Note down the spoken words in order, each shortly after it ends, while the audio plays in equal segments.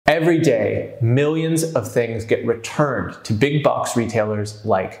Every day, millions of things get returned to big box retailers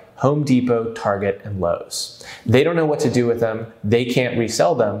like Home Depot, Target, and Lowe's. They don't know what to do with them, they can't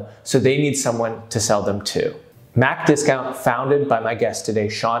resell them, so they need someone to sell them to. Mac Discount, founded by my guest today,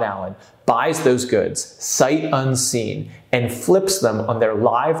 Sean Allen, buys those goods sight unseen and flips them on their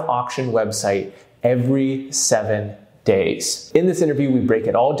live auction website every 7 days. In this interview, we break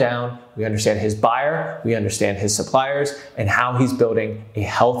it all down. We understand his buyer, we understand his suppliers, and how he's building a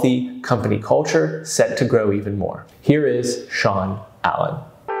healthy company culture set to grow even more. Here is Sean Allen.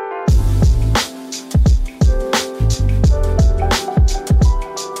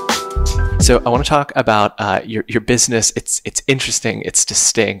 So I want to talk about your business. It's interesting. It's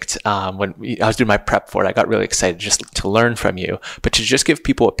distinct. When I was doing my prep for it, I got really excited just to learn from you, but to just give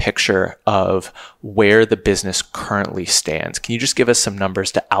people a picture of where the business currently stands. Can you just give us some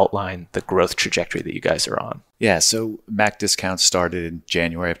numbers to outline the growth trajectory that you guys are on? Yeah. So Mac Discount started in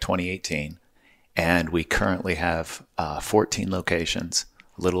January of 2018, and we currently have 14 locations,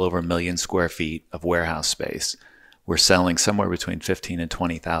 a little over 1 million square feet of warehouse space. We're selling somewhere between 15 and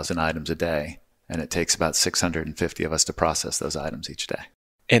 20,000 items a day, and it takes about 650 of us to process those items each day.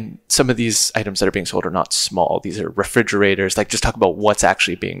 And some of these items that are being sold are not small. These are refrigerators. Like, just talk about what's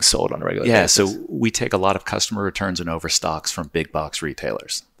actually being sold on a regular basis. Yeah, so we take a lot of customer returns and overstocks from big box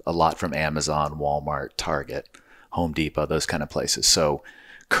retailers, a lot from Amazon, Walmart, Target, Home Depot, those kind of places. So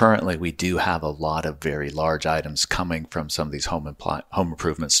currently, we do have a lot of very large items coming from some of these home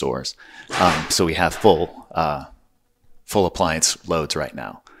improvement stores. So we have full appliance loads right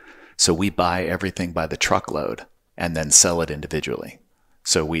now. So we buy everything by the truckload and then sell it individually.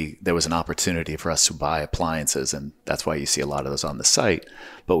 So there was an opportunity for us to buy appliances, and that's why you see a lot of those on the site.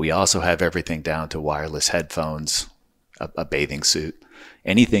 But we also have everything down to wireless headphones, a bathing suit.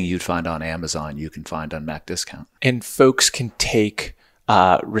 Anything you'd find on Amazon, you can find on Mac Discount. And folks can take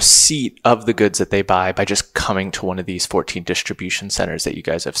receipt of the goods that they buy by just coming to one of these 14 distribution centers that you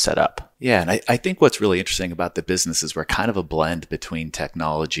guys have set up. Yeah, and I think what's really interesting about the business is we're kind of a blend between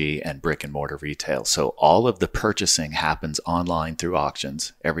technology and brick and mortar retail. So all of the purchasing happens online through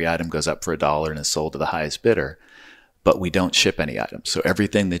auctions. Every item goes up for $1 and is sold to the highest bidder, but we don't ship any items. So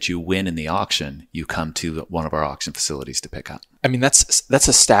everything that you win in the auction, you come to one of our auction facilities to pick up. I mean, that's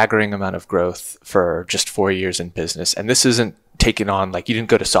a staggering amount of growth for just 4 years in business. And this isn't taking on, like, you didn't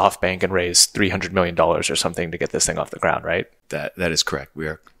go to SoftBank and raise $300 million or something to get this thing off the ground, right? That is correct. We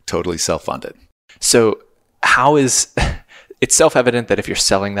are totally self-funded. So how is it's self-evident that if you're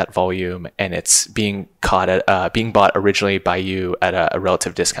selling that volume and it's being bought originally by you at a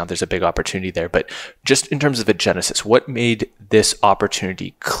relative discount, there's a big opportunity there. But just in terms of a genesis, what made this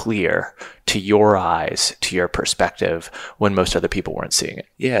opportunity clear to your eyes, to your perspective, when most other people weren't seeing it?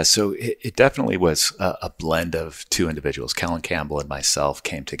 Yeah, so it definitely was a blend of two individuals. Kellen Campbell and myself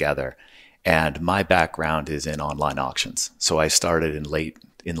came together, and my background is in online auctions. So I started in late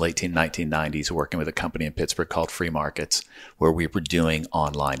 1990s working with a company in Pittsburgh called Free Markets, where we were doing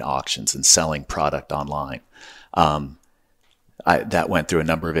online auctions and selling product online. That went through a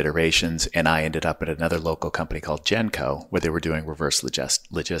number of iterations, and I ended up at another local company called Genco, where they were doing reverse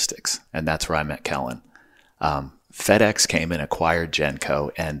logistics, and that's where I met Kellen. FedEx came and acquired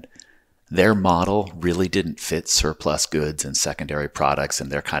Genco, and their model really didn't fit surplus goods and secondary products,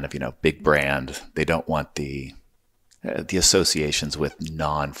 and they're kind of, big brand. They don't want the associations with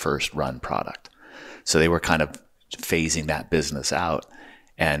non-first run product. So they were kind of phasing that business out.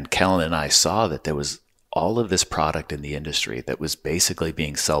 And Kellen and I saw that there was all of this product in the industry that was basically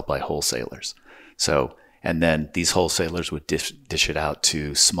being sold by wholesalers. And then these wholesalers would dish it out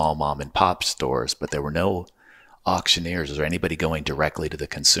to small mom and pop stores, but there were no auctioneers or anybody going directly to the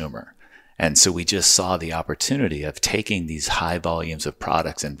consumer. And so we just saw the opportunity of taking these high volumes of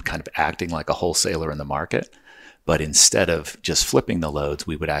products and kind of acting like a wholesaler in the market. But instead of just flipping the loads,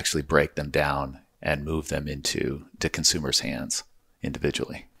 we would actually break them down and move them into the consumer's hands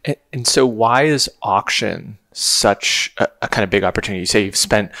individually. And so why is auction such a kind of big opportunity? You say you've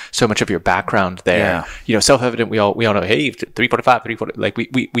spent so much of your background there. Yeah. Self-evident, we all know, hey, 345, like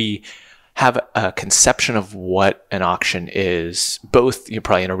we have a conception of what an auction is, both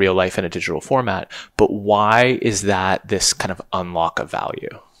probably in a real life and a digital format, but why is that this kind of unlock of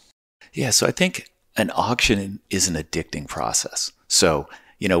value? Yeah, so I think an auction is an addicting process. So,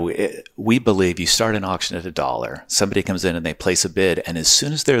 we believe you start an auction at $1, somebody comes in and they place a bid, and as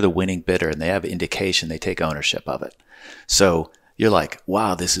soon as they're the winning bidder and they have indication, they take ownership of it. So you're like,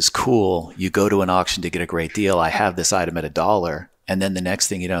 wow, this is cool. You go to an auction to get a great deal. I have this item at $1. And then the next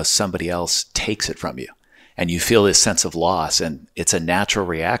thing you know, somebody else takes it from you and you feel this sense of loss, and it's a natural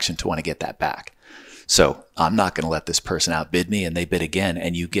reaction to want to get that back. So I'm not going to let this person outbid me, and they bid again.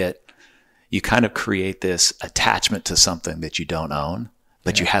 And you kind of create this attachment to something that you don't own,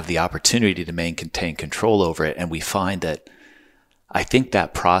 but you have the opportunity to maintain control over it. And we find that I think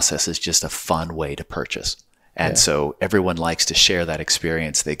that process is just a fun way to purchase. And so everyone likes to share that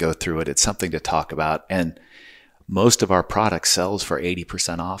experience. They go through it. It's something to talk about. And most of our product sells for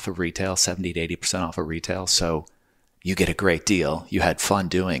 80% off of retail, 70 to 80% off of retail. So you get a great deal. You had fun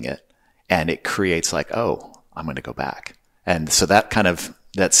doing it. And it creates like, oh, I'm going to go back. And so that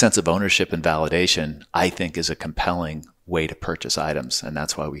sense of ownership and validation, I think, is a compelling way to purchase items. And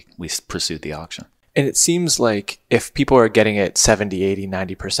that's why we pursued the auction. And it seems like if people are getting it 70, 80,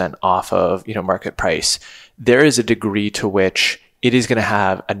 90% off of, market price, there is a degree to which it is going to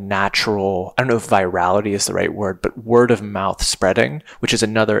have a natural, I don't know if virality is the right word, but word of mouth spreading, which is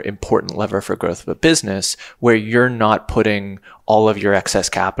another important lever for growth of a business, where you're not putting all of your excess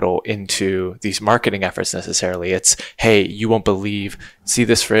capital into these marketing efforts necessarily. It's, hey, you won't believe, see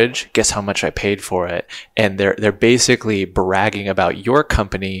this fridge? Guess how much I paid for it? And they're basically bragging about your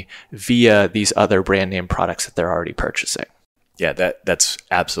company via these other brand name products that they're already purchasing. Yeah, that's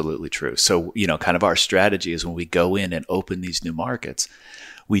absolutely true. So, kind of our strategy is when we go in and open these new markets,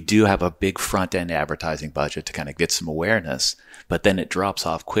 we do have a big front end advertising budget to kind of get some awareness, but then it drops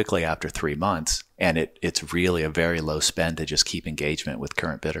off quickly after 3 months. And it's really a very low spend to just keep engagement with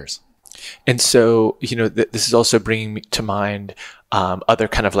current bidders. And so, this is also bringing me to mind other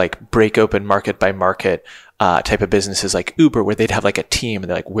kind of like break open market by market type of businesses like Uber, where they'd have like a team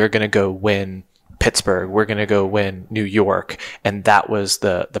and they're like, we're going to go win Pittsburgh, we're going to go win New York. And that was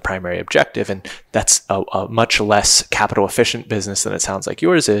the primary objective. And that's a much less capital efficient business than it sounds like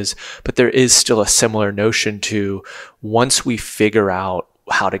yours is. But there is still a similar notion to, once we figure out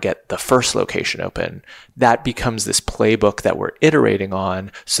how to get the first location open, that becomes this playbook that we're iterating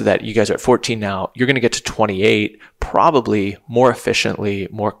on, so that you guys are at 14 now, you're going to get to 28 probably more efficiently,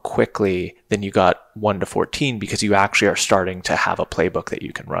 more quickly than you got 1 to 14, because you actually are starting to have a playbook that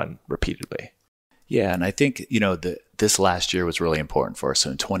you can run repeatedly. Yeah, and I think, this last year was really important for us.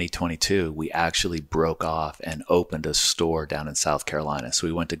 So in 2022, we actually broke off and opened a store down in South Carolina. So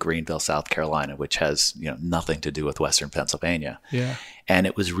we went to Greenville, South Carolina, which has, nothing to do with Western Pennsylvania. Yeah. And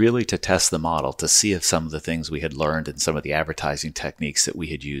it was really to test the model, to see if some of the things we had learned and some of the advertising techniques that we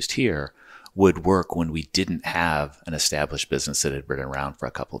had used here would work when we didn't have an established business that had been around for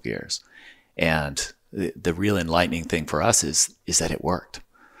a couple of years. And the real enlightening thing for us is that it worked.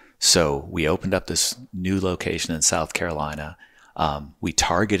 So we opened up this new location in South Carolina. We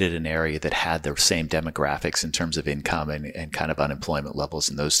targeted an area that had the same demographics in terms of income and kind of unemployment levels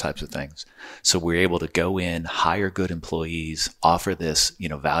and those types of things. So we were able to go in, hire good employees, offer this,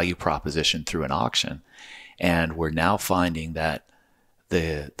 value proposition through an auction. And we're now finding that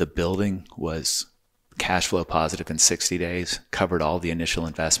the building was cash flow positive in 60 days, covered all the initial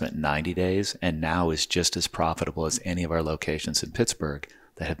investment in 90 days, and now is just as profitable as any of our locations in Pittsburgh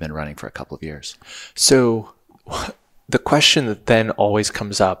that have been running for a couple of years. So the question that then always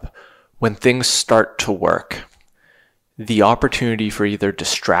comes up when things start to work, the opportunity for either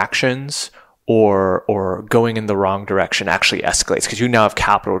distractions or going in the wrong direction actually escalates, because you now have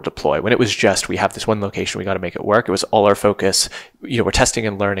capital to deploy. When it was just, we have this one location, we got to make it work, it was all our focus, we're testing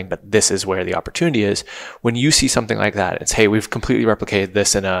and learning, but this is where the opportunity is. When you see something like that, it's, hey, we've completely replicated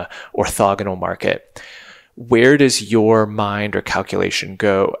this in a orthogonal market. Where does your mind or calculation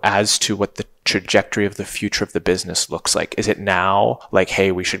go as to what the trajectory of the future of the business looks like? Is it now like,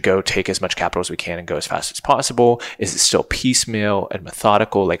 hey, we should go take as much capital as we can and go as fast as possible? Is it still piecemeal and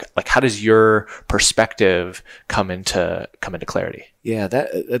methodical? Like how does your perspective come into clarity? Yeah,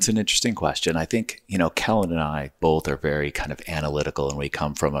 that's an interesting question. I think, Kellen and I both are very kind of analytical, and we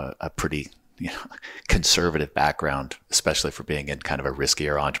come from a pretty conservative background, especially for being in kind of a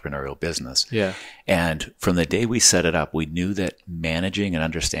riskier entrepreneurial business. Yeah. And from the day we set it up, we knew that managing and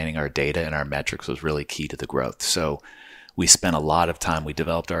understanding our data and our metrics was really key to the growth. So we spent a lot of time, we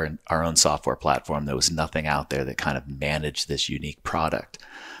developed our own software platform. There was nothing out there that kind of managed this unique product.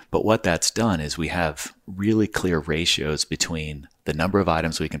 But what that's done is we have really clear ratios between the number of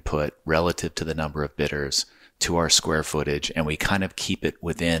items we can put relative to the number of bidders to our square footage. And we kind of keep it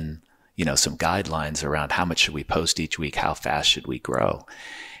within some guidelines around how much should we post each week, how fast should we grow.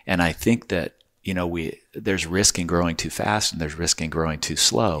 And I think that, there's risk in growing too fast and there's risk in growing too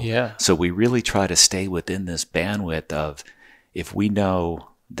slow. Yeah. So we really try to stay within this bandwidth of, if we know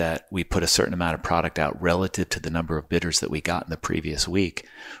that we put a certain amount of product out relative to the number of bidders that we got in the previous week,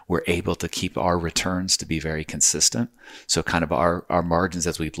 we're able to keep our returns to be very consistent. So kind of our margins,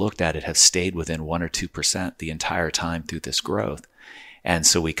 as we've looked at it, have stayed within 1 or 2% the entire time through this growth. And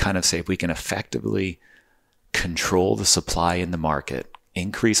so we kind of say if we can effectively control the supply in the market,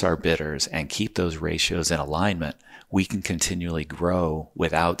 increase our bidders, and keep those ratios in alignment, we can continually grow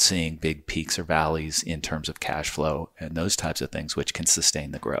without seeing big peaks or valleys in terms of cash flow and those types of things, which can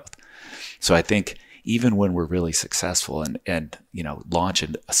sustain the growth. So I think even when we're really successful and launch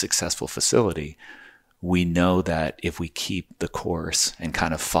a successful facility, we know that if we keep the course and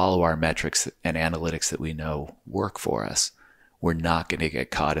kind of follow our metrics and analytics that we know work for us, we're not going to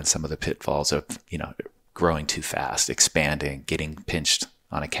get caught in some of the pitfalls of, growing too fast, expanding, getting pinched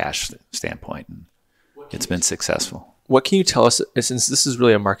on a cash standpoint. And it's been successful. What can you tell us, since this is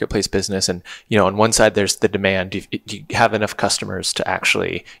really a marketplace business, and on one side there's the demand, do you have enough customers to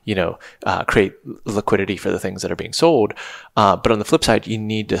actually create liquidity for the things that are being sold, but on the flip side you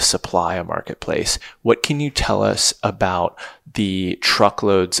need to supply a marketplace. What can you tell us about the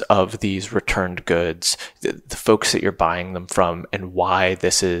truckloads of these returned goods, the folks that you're buying them from, and why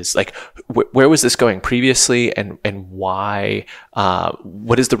this is like, where was this going previously, and why,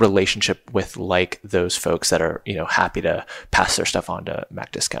 what is the relationship with like those folks that are happy to pass their stuff on to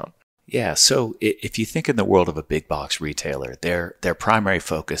Mac Discount? Yeah. So if you think in the world of a big box retailer, their primary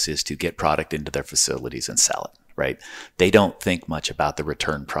focus is to get product into their facilities and sell it, right? They don't think much about the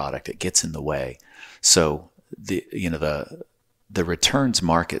return product. It gets in the way. So the returns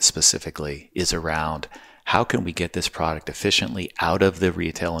market specifically is around how can we get this product efficiently out of the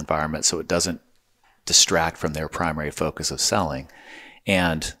retail environment so it doesn't distract from their primary focus of selling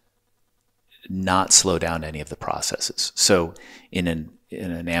and not slow down any of the processes. So in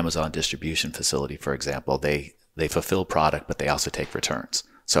an Amazon distribution facility, for example, they fulfill product, but they also take returns.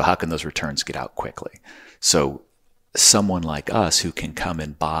 So how can those returns get out quickly? So someone like us who can come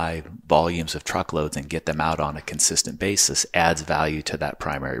and buy volumes of truckloads and get them out on a consistent basis adds value to that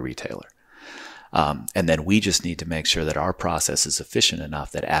primary retailer. And then we just need to make sure that our process is efficient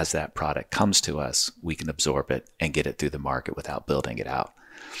enough that as that product comes to us, we can absorb it and get it through the market without building it out.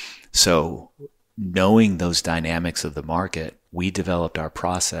 So knowing those dynamics of the market, we developed our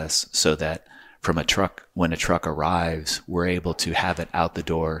process so that when a truck arrives, we're able to have it out the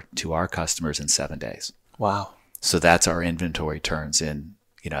door to our customers in 7 days. Wow. So that's our inventory turns in,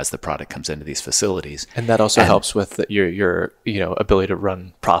 as the product comes into these facilities. And that also helps with your ability to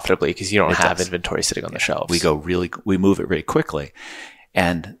run profitably because you don't have inventory sitting on the shelves. We move it very quickly.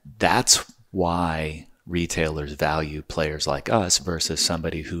 And that's why retailers value players like us versus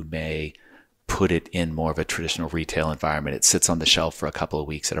somebody who may put it in more of a traditional retail environment. It sits on the shelf for a couple of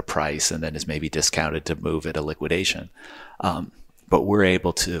weeks at a price and then is maybe discounted to move at a liquidation. But we're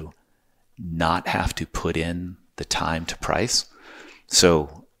able to not have to put in the time to price.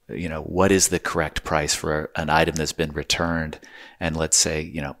 So, what is the correct price for an item that's been returned? And let's say,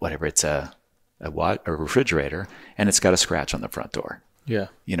 whatever, it's a refrigerator and it's got a scratch on the front door. Yeah.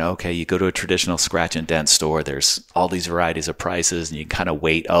 Okay, you go to a traditional scratch and dent store, there's all these varieties of prices and you kind of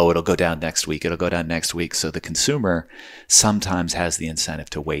wait, it'll go down next week. So the consumer sometimes has the incentive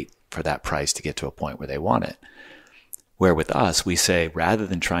to wait for that price to get to a point where they want it. Where with us, we say, rather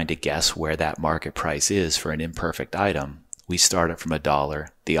than trying to guess where that market price is for an imperfect item, we start it from $1.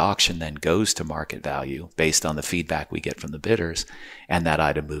 The auction then goes to market value based on the feedback we get from the bidders, and that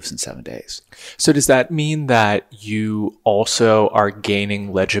item moves in 7 days. So does that mean that you also are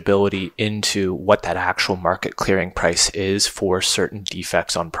gaining legibility into what that actual market clearing price is for certain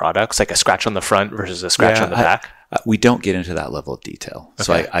defects on products, like a scratch on the front versus a scratch on the back? We don't get into that level of detail. Okay.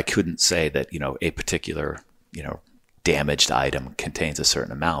 So I couldn't say that, a particular, damaged item contains a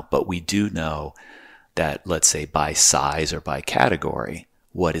certain amount, but we do know that, let's say by size or by category,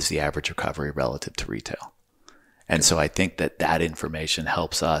 what is the average recovery relative to retail? And so I think that information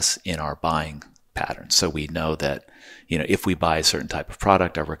helps us in our buying patterns. So we know that, if we buy a certain type of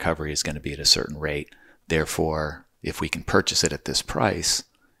product, our recovery is going to be at a certain rate. Therefore, if we can purchase it at this price,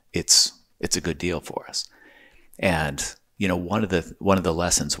 it's a good deal for us. And one of the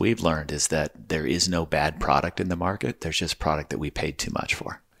lessons we've learned is that there is no bad product in the market. There's just product that we paid too much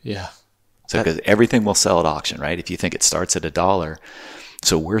for. Yeah. So because everything will sell at auction, right? If you think it starts at $1,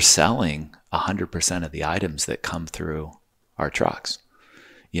 so we're selling 100% of the items that come through our trucks.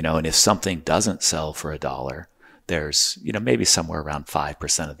 And if something doesn't sell for $1, there's, maybe somewhere around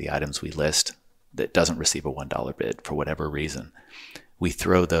 5% of the items we list that doesn't receive a $1 bid for whatever reason. We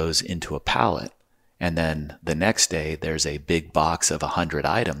throw those into a pallet. And then the next day, there's a big box of 100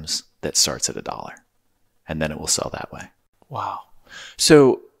 items that starts at $1. And then it will sell that way. Wow.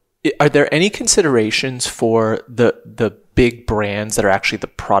 So are there any considerations for the big brands that are actually the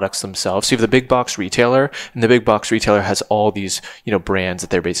products themselves? So you have the big box retailer, and the big box retailer has all these, brands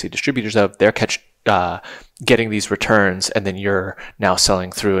that they're basically distributors of. They're getting these returns, and then you're now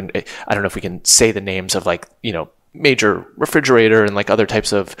selling through. And I don't know if we can say the names of like, major refrigerator and like other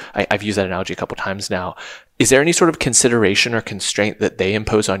types of, I've used that analogy a couple times now. Is there any sort of consideration or constraint that they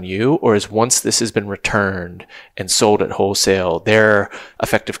impose on you, or is once this has been returned and sold at wholesale, their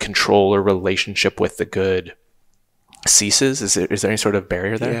effective control or relationship with the good ceases? Is there any sort of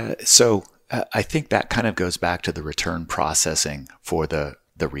barrier there? Yeah. So I think that kind of goes back to the return processing for the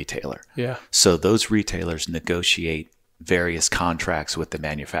retailer. Yeah. So those retailers negotiate various contracts with the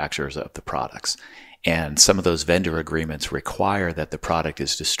manufacturers of the products. And some of those vendor agreements require that the product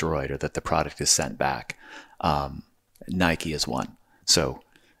is destroyed or that the product is sent back. Nike is one. So,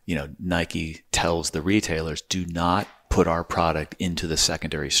 Nike tells the retailers, do not put our product into the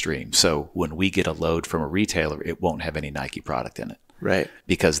secondary stream. So when we get a load from a retailer, it won't have any Nike product in it. Right.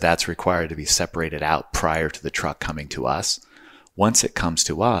 Because that's required to be separated out prior to the truck coming to us. Once it comes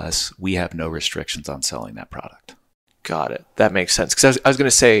to us, we have no restrictions on selling that product. Got it. That makes sense. Because I was going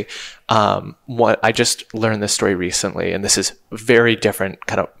to say, what I just learned this story recently, and this is a very different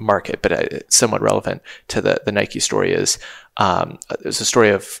kind of market, but it's somewhat relevant to the Nike story. Is there's a story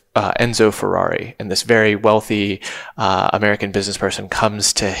of Enzo Ferrari, and this very wealthy American business person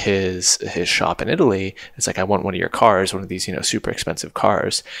comes to his shop in Italy. It's like, I want one of your cars, one of these super expensive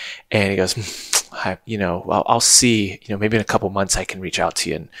cars, and he goes, I'll see, maybe in a couple months I can reach out to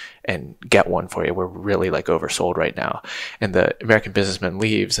you and get one for you. We're really like oversold right now. And the American businessman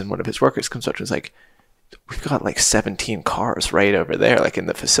leaves, and one of his workers comes up to him and is like, we've got like 17 cars right over there, like in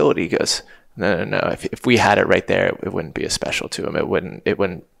the facility. He goes, no. If we had it right there, it wouldn't be as special to him. It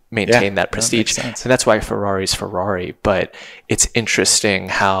wouldn't maintain that prestige. That makes sense. And that's why Ferrari's Ferrari. But it's interesting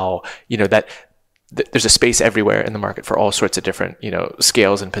how, that there's a space everywhere in the market for all sorts of different,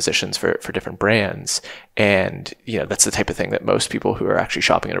 scales and positions for different brands. And, that's the type of thing that most people who are actually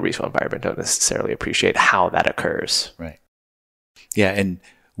shopping in a resale environment don't necessarily appreciate how that occurs. Right. Yeah. And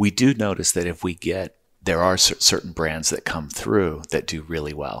we do notice that there are certain brands that come through that do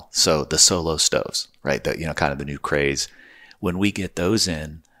really well. So the Solo stoves, right? Kind of the new craze. When we get those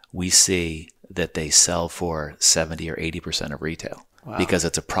in, we see that they sell for 70 or 80% of retail. Wow. Because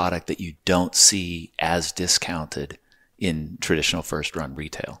it's a product that you don't see as discounted in traditional first run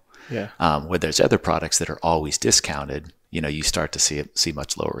retail. Yeah. Where there's other products that are always discounted, you start to see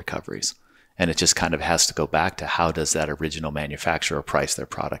much lower recoveries. And it just kind of has to go back to how does that original manufacturer price their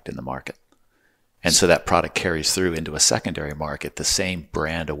product in the market? And so that product carries through into a secondary market. The same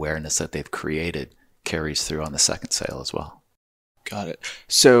brand awareness that they've created carries through on the second sale as well. Got it.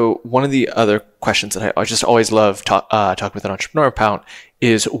 So one of the other questions that I just always love talking with an entrepreneur about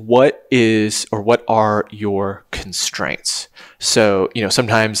is what are your constraints? So,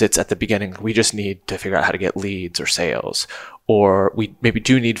 sometimes it's at the beginning, we just need to figure out how to get leads or sales, or we maybe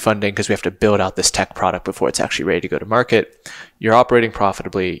do need funding because we have to build out this tech product before it's actually ready to go to market. You're operating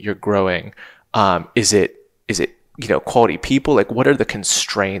profitably, you're growing. Is it quality people? Like, what are the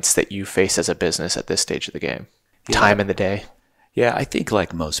constraints that you face as a business at this stage of the game? Yeah. Time in the day? Yeah, I think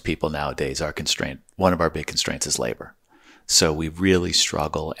like most people nowadays, one of our big constraints is labor. So we really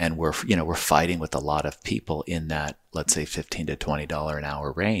struggle, and we're fighting with a lot of people in that, let's say, $15 to $20 an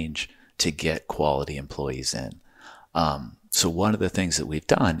hour range to get quality employees in. So one of the things that we've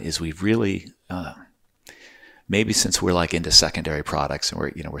done is we've really, maybe since we're like into secondary products and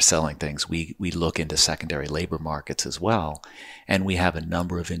we're selling things, we look into secondary labor markets as well. And we have a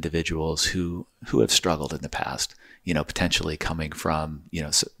number of individuals who have struggled in the past, potentially coming from,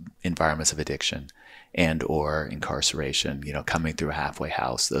 environments of addiction and or incarceration, coming through a halfway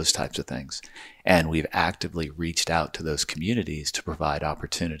house, those types of things. And we've actively reached out to those communities to provide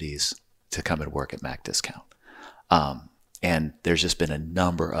opportunities to come and work at Mac Discount. And there's just been a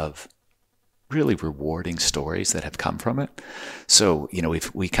number of really rewarding stories that have come from it. So,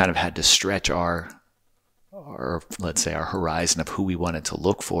 we kind of had to stretch our let's say our horizon of who we wanted to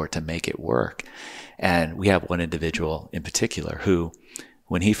look for to make it work. And we have one individual in particular who,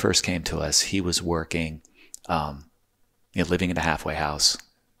 when he first came to us, he was working, living in a halfway house,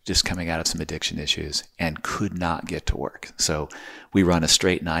 just coming out of some addiction issues, and could not get to work. So we run a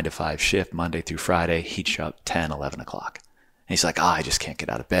straight 9 to 5 shift Monday through Friday. He'd show up 10, 11 o'clock. And he's like, I just can't get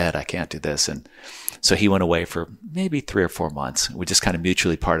out of bed. I can't do this. And so he went away for maybe 3 or 4 months. We just kind of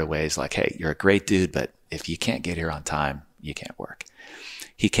mutually parted ways, like, hey, you're a great dude, but if you can't get here on time, you can't work.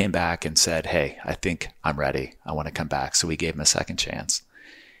 He came back and said, hey, I think I'm ready. I want to come back. So we gave him a second chance.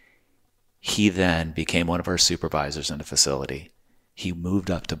 He then became one of our supervisors in the facility. He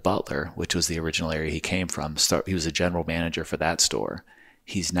moved up to Butler, which was the original area he came from. He was a general manager for that store.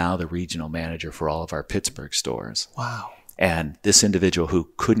 He's now the regional manager for all of our Pittsburgh stores. Wow. And this individual who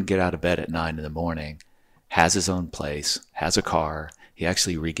couldn't get out of bed at 9 in the morning has his own place, has a car. He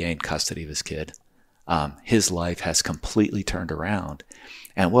actually regained custody of his kid. His life has completely turned around.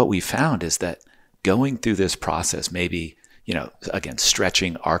 And what we found is that going through this process, maybe, again,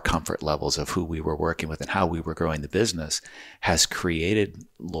 stretching our comfort levels of who we were working with and how we were growing the business, has created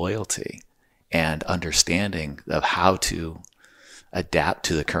loyalty and understanding of how to adapt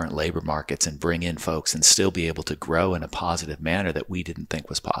to the current labor markets and bring in folks and still be able to grow in a positive manner that we didn't think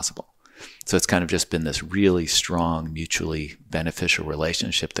was possible. So it's kind of just been this really strong, mutually beneficial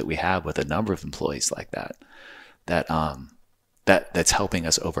relationship that we have with a number of employees like that's helping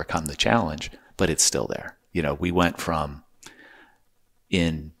us overcome the challenge, but it's still there. We went from,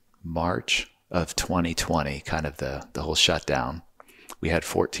 in March of 2020, kind of the whole shutdown, we had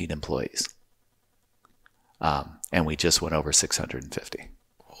 14 employees. And we just went over 650.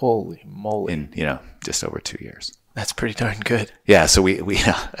 Holy moly. In, just over 2 years. That's pretty darn good. Yeah. So we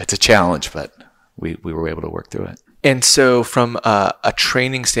it's a challenge, but we were able to work through it. And so from a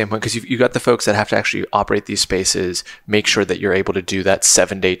training standpoint, because you've got the folks that have to actually operate these spaces, make sure that you're able to do that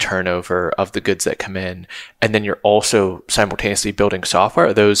 7-day turnover of the goods that come in. And then you're also simultaneously building software.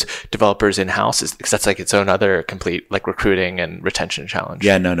 Are those developers in-house? Because that's like its own other complete like recruiting and retention challenge.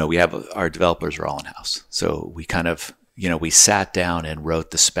 Yeah, no. We have our developers are all in-house. So we kind of, we sat down and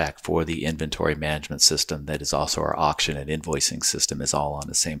wrote the spec for the inventory management system that is also our auction and invoicing system, is all on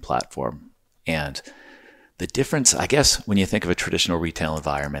the same platform. And the difference, I guess, when you think of a traditional retail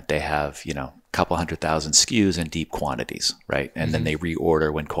environment, they have, a couple 100,000 SKUs in deep quantities, right? And then they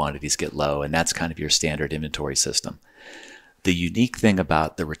reorder when quantities get low. And that's kind of your standard inventory system. The unique thing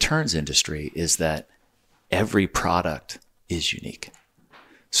about the returns industry is that every product is unique.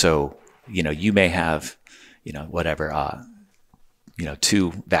 So, you may have,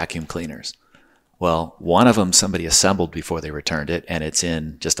 2 vacuum cleaners. Well, one of them somebody assembled before they returned it, and it's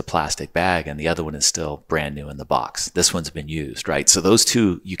in just a plastic bag, and the other one is still brand new in the box. This one's been used, right? So those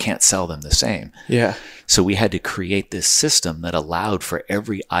two, you can't sell them the same. Yeah. So we had to create this system that allowed for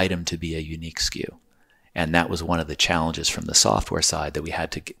every item to be a unique SKU. And that was one of the challenges from the software side that we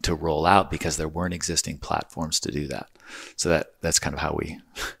had to roll out, because there weren't existing platforms to do that. So that's kind of how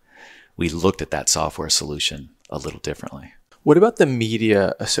we looked at that software solution a little differently. What about the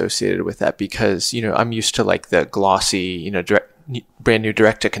media associated with that? Because, I'm used to like the glossy, brand new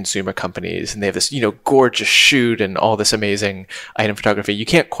direct to consumer companies, and they have this, gorgeous shoot and all this amazing item photography. You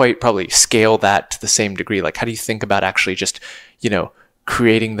can't quite probably scale that to the same degree. Like, how do you think about actually just,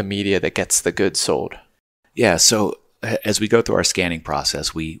 creating the media that gets the goods sold? Yeah. So as we go through our scanning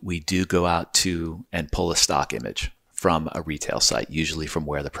process, we do go out to and pull a stock image from a retail site, usually from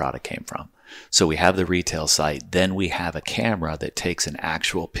where the product came from. So we have the retail site, then we have a camera that takes an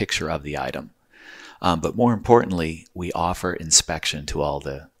actual picture of the item. But more importantly, we offer inspection to all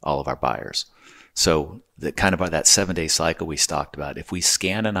of our buyers. So that 7-day cycle we talked about, if we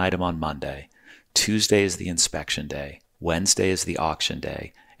scan an item on Monday, Tuesday is the inspection day, Wednesday is the auction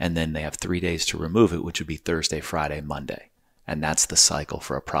day, and then they have 3 days to remove it, which would be Thursday, Friday, Monday. And that's the cycle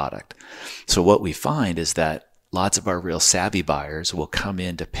for a product. So what we find is that lots of our real savvy buyers will come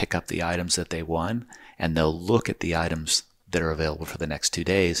in to pick up the items that they won, and they'll look at the items that are available for the next 2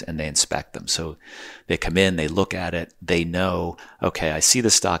 days, and they inspect them. So they come in, they look at it, they know, okay, I see the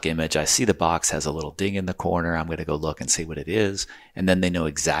stock image, I see the box has a little ding in the corner, I'm going to go look and see what it is. And then they know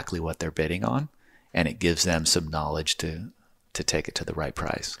exactly what they're bidding on, and it gives them some knowledge to take it to the right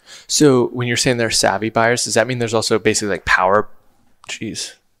price. So when you're saying they're savvy buyers, does that mean there's also basically like power?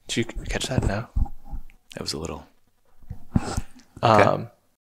 Jeez, did you catch that? No. That was a little. Okay.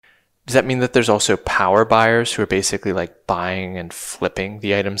 Does that mean that there's also power buyers who are basically like buying and flipping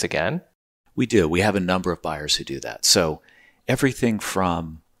the items again? We do. We have a number of buyers who do that. So everything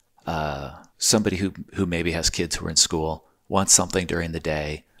from somebody who maybe has kids who are in school, wants something during the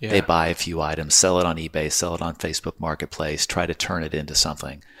day, they buy a few items, sell it on eBay, sell it on Facebook Marketplace, try to turn it into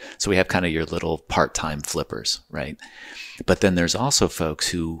something. So we have kind of your little part-time flippers, right? But then there's also folks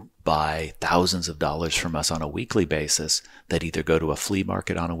who buy thousands of dollars from us on a weekly basis that either go to a flea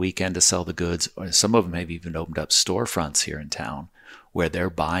market on a weekend to sell the goods, or some of them have even opened up storefronts here in town where they're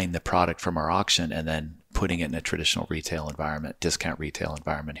buying the product from our auction and then putting it in a traditional retail environment, discount retail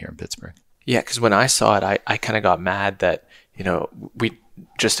environment here in Pittsburgh. Yeah, because when I saw it, I kind of got mad that, we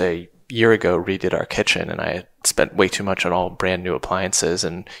just a year ago redid our kitchen, and I had spent way too much on all brand new appliances.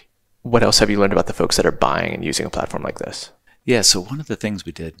 And what else have you learned about the folks that are buying and using a platform like this? Yeah, so one of the things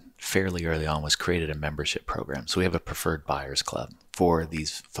we did fairly early on was created a membership program. So we have a preferred buyers club for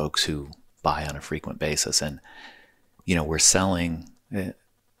these folks who buy on a frequent basis. And, we're selling,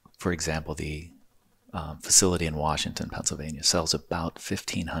 for example, the facility in Washington, Pennsylvania, sells about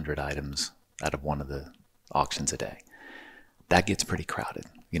 1,500 items out of one of the auctions a day. That gets pretty crowded.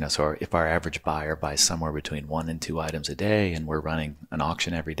 So if our average buyer buys somewhere between 1 and 2 items a day, and we're running an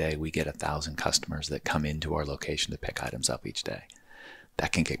auction every day, we get 1,000 customers that come into our location to pick items up each day.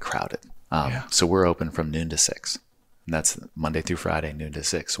 That can get crowded. So we're open from noon to 6. And that's Monday through Friday, noon to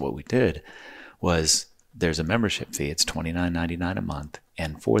 6. What we did was there's a membership fee. It's $29.99 a month.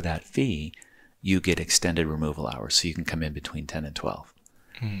 And for that fee, you get extended removal hours. So you can come in between 10 and 12.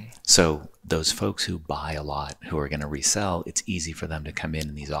 So those folks who buy a lot, who are going to resell, it's easy for them to come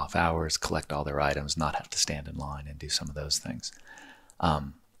in these off hours, collect all their items, not have to stand in line and do some of those things.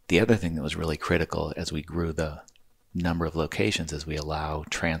 The other thing that was really critical as we grew the number of locations is we allow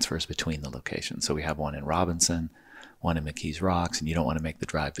transfers between the locations. So we have one in Robinson, one in McKees Rocks, and you don't want to make the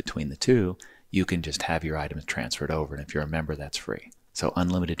drive between the two. You can just have your items transferred over. And if you're a member, that's free. So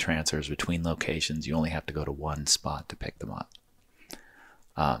unlimited transfers between locations. You only have to go to one spot to pick them up.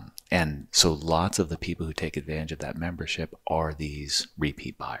 And so lots of the people who take advantage of that membership are these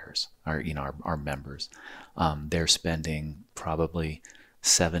repeat buyers, our members. They're spending probably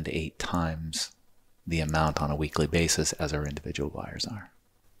 7 to 8 times the amount on a weekly basis as our individual buyers are.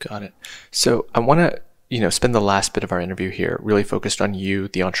 Got it. So I want to, spend the last bit of our interview here really focused on you,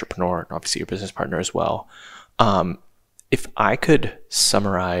 the entrepreneur, and obviously your business partner as well. If I could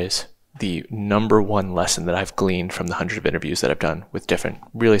summarize the number one lesson that I've gleaned from the hundreds of interviews that I've done with different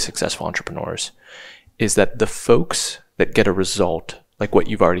really successful entrepreneurs, is that the folks that get a result like what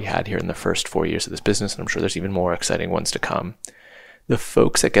you've already had here in the first 4 years of this business, and I'm sure there's even more exciting ones to come, the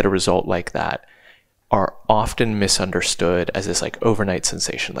folks that get a result like that are often misunderstood as this like overnight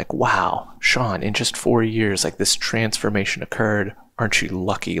sensation. Like, wow, Sean, in just 4 years, like this transformation occurred. Aren't you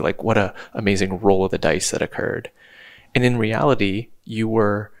lucky? Like, what a amazing roll of the dice that occurred. And in reality,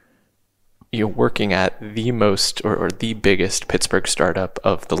 you're working at the most or the biggest Pittsburgh startup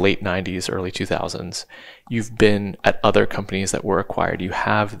of the late 90s, early 2000s. You've been at other companies that were acquired. You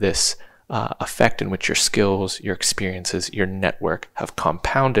have this effect in which your skills, your experiences, your network have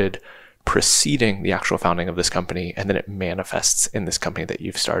compounded preceding the actual founding of this company, and then it manifests in this company that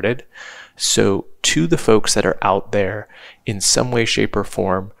you've started. So to the folks that are out there in some way, shape, or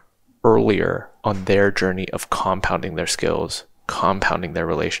form earlier on their journey of compounding their skills, compounding their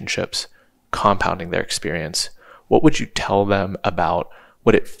relationships, compounding their experience, what would you tell them about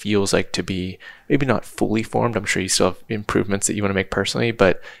what it feels like to be maybe not fully formed? I'm sure you still have improvements that you want to make personally,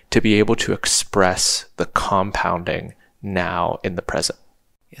 but to be able to express the compounding now in the present.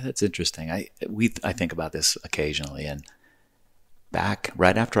 Yeah, that's interesting. I think about this occasionally. And back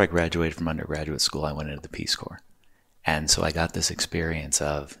right after I graduated from undergraduate school, I went into the Peace Corps. And so I got this experience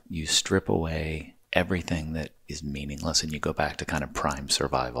of you strip away everything that is meaningless and you go back to kind of prime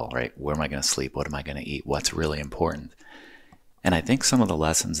survival, right? Where am I going to sleep? What am I going to eat? What's really important? And I think some of the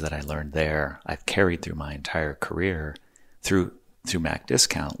lessons that I learned there, I've carried through my entire career through Mac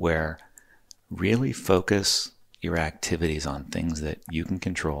Discount, where really focus your activities on things that you can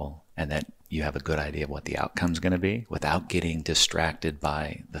control and that you have a good idea of what the outcome's going to be without getting distracted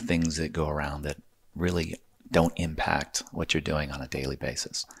by the things that go around that really don't impact what you're doing on a daily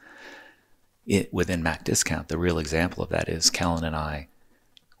basis. Within Mac Discount, the real example of that is Kellen and I,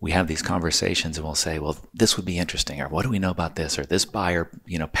 we have these conversations and we'll say, well, this would be interesting, or what do we know about this, or this buyer,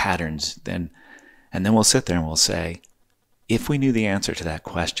 patterns. And then we'll sit there and we'll say, if we knew the answer to that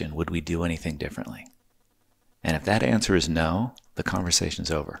question, would we do anything differently? And if that answer is no, the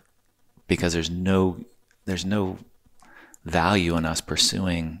conversation's over, because there's no value in us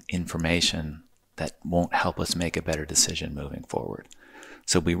pursuing information that won't help us make a better decision moving forward.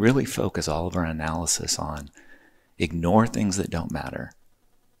 So we really focus all of our analysis on ignore things that don't matter.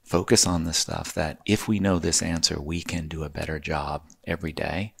 Focus on the stuff that if we know this answer, we can do a better job every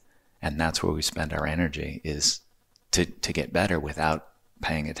day. And that's where we spend our energy, is to get better without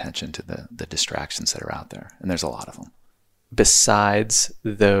paying attention to the distractions that are out there. And there's a lot of them. Besides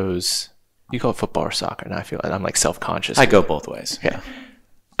those, you call it football or soccer, and I feel like I'm like self-conscious. I go both ways. Okay. Yeah.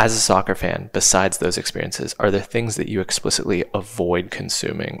 As a soccer fan, besides those experiences, are there things that you explicitly avoid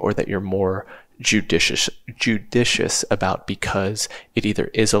consuming or that you're more judicious about because it either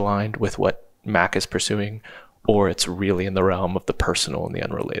is aligned with what Mac is pursuing or it's really in the realm of the personal and the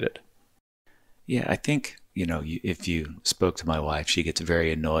unrelated? Yeah, I think, if you spoke to my wife, she gets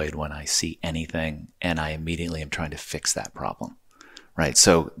very annoyed when I see anything and I immediately am trying to fix that problem, right?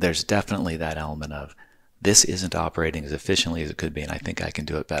 So there's definitely that element of, this isn't operating as efficiently as it could be, and I think I can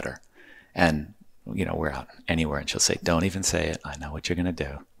do it better. And, we're out anywhere, and she'll say, don't even say it. I know what you're going to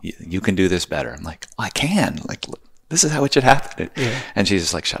do. You can do this better. I'm like, I can. Like, look, this is how it should happen. Yeah. And she's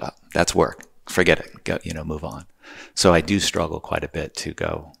just like, shut up. That's work. forget it, go, move on. So I do struggle quite a bit to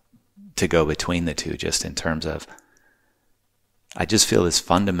go between the two, just in terms of, I just feel this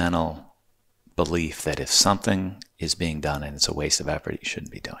fundamental belief that if something is being done and it's a waste of effort, you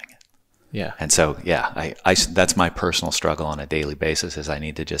shouldn't be doing it. Yeah. And so, I that's my personal struggle on a daily basis, is I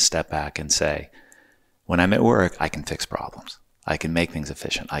need to just step back and say, when I'm at work, I can fix problems. I can make things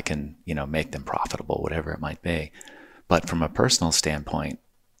efficient. I can, make them profitable, whatever it might be. But from a personal standpoint,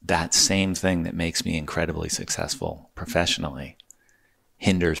 that same thing that makes me incredibly successful professionally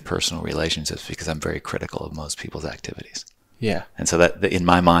hinders personal relationships, because I'm very critical of most people's activities. Yeah. And so that, in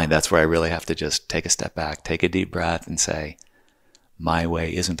my mind, that's where I really have to just take a step back, take a deep breath, and say, my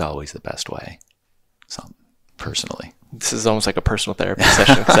way isn't always the best way. So personally, this is almost like a personal therapy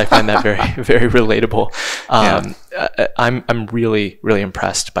session, because I find that very, very relatable. I'm really, really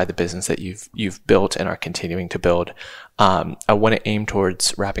impressed by the business that you've built and are continuing to build. I want to aim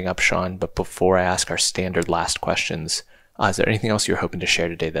towards wrapping up, Sean, but before I ask our standard last questions, is there anything else you're hoping to share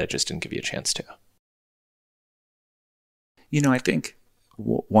today that I just didn't give you a chance to? I think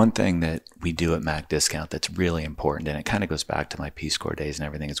one thing that we do at Mac Discount that's really important, and it kind of goes back to my Peace Corps days and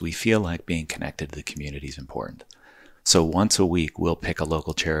everything, is we feel like being connected to the community is important. So once a week, we'll pick a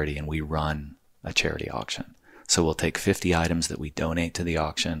local charity and we run a charity auction. So we'll take 50 items that we donate to the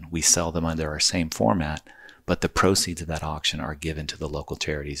auction. We sell them under our same format, but the proceeds of that auction are given to the local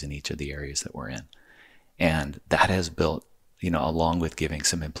charities in each of the areas that we're in. And that has built, along with giving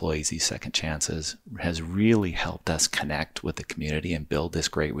some employees these second chances, has really helped us connect with the community and build this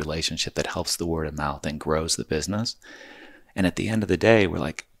great relationship that helps the word of mouth and grows the business. And at the end of the day, we're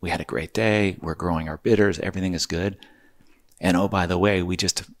like, we had a great day. We're growing our bidders. Everything is good. And oh, by the way, we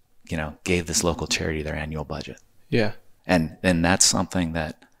just, gave this local charity their annual budget. Yeah. And that's something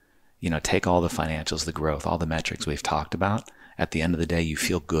that, take all the financials, the growth, all the metrics we've talked about. At the end of the day, you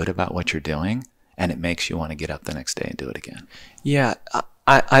feel good about what you're doing, and it makes you want to get up the next day and do it again. Yeah.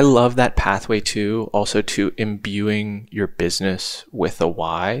 I love that pathway too, also to imbuing your business with a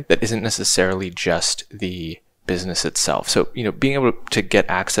why that isn't necessarily just the business itself. So, being able to get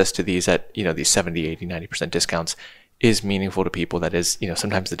access to these at, these 70, 80, 90% discounts is meaningful to people. That is,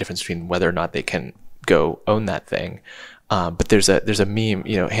 sometimes the difference between whether or not they can go own that thing. But there's a meme,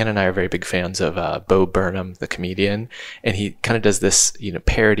 Hannah and I are very big fans of Bo Burnham, the comedian, and he kind of does this,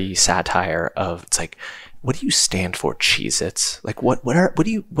 parody satire of, it's like, what do you stand for, Cheez-Its? Like, what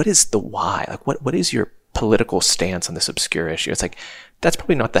is the why? Like, what is your political stance on this obscure issue? It's like, that's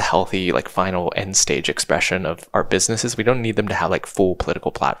probably not the healthy, like, final end stage expression of our businesses. We don't need them to have like full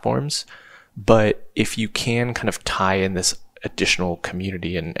political platforms. But if you can kind of tie in this additional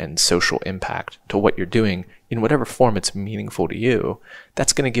community and social impact to what you're doing in whatever form it's meaningful to you,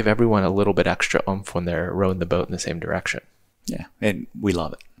 that's going to give everyone a little bit extra oomph when they're rowing the boat in the same direction. Yeah. And we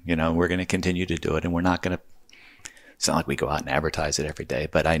love it. We're going to continue to do it, and we're not going to, it's not like we go out and advertise it every day,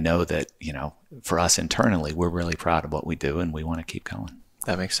 but I know that, for us internally, we're really proud of what we do, and we want to keep going.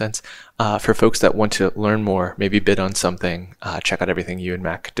 That makes sense. For folks that want to learn more, maybe bid on something, check out everything you and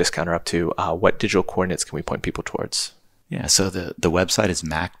Mac Discount are up to. What digital coordinates can we point people towards? Yeah, so the website is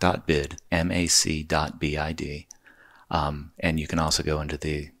mac.bid, mac.bid. And you can also go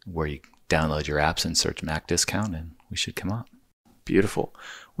into where you download your apps and search Mac Discount, and we should come up. Beautiful.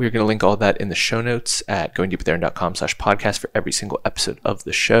 We're going to link all that in the show notes at goingdeepwithaaron.com/podcast for every single episode of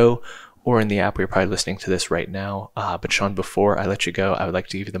the show, or in the app where you're probably listening to this right now. But Sean, before I let you go, I would like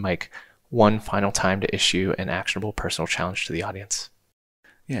to give you the mic one final time to issue an actionable personal challenge to the audience.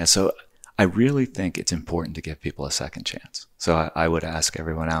 Yeah, so I really think it's important to give people a second chance. So I would ask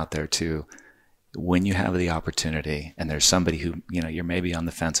everyone out there to, when you have the opportunity and there's somebody who, you're maybe on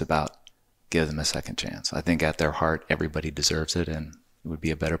the fence about, give them a second chance. I think at their heart, everybody deserves it, and it would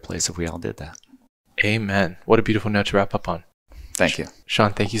be a better place if we all did that. Amen. What a beautiful note to wrap up on. Thank you.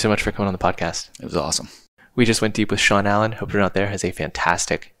 Sean, thank you so much for coming on the podcast. It was awesome. We just went deep with Sean Allen. Hope everyone out there has a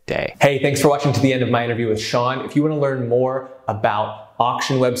fantastic day. Hey, thanks for watching to the end of my interview with Sean. If you want to learn more about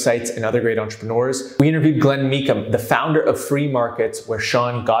auction websites and other great entrepreneurs, we interviewed Glenn Meekum, the founder of Free Markets, where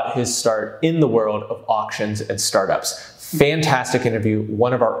Sean got his start in the world of auctions and startups. Fantastic interview,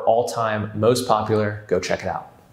 one of our all-time most popular. Go check it out.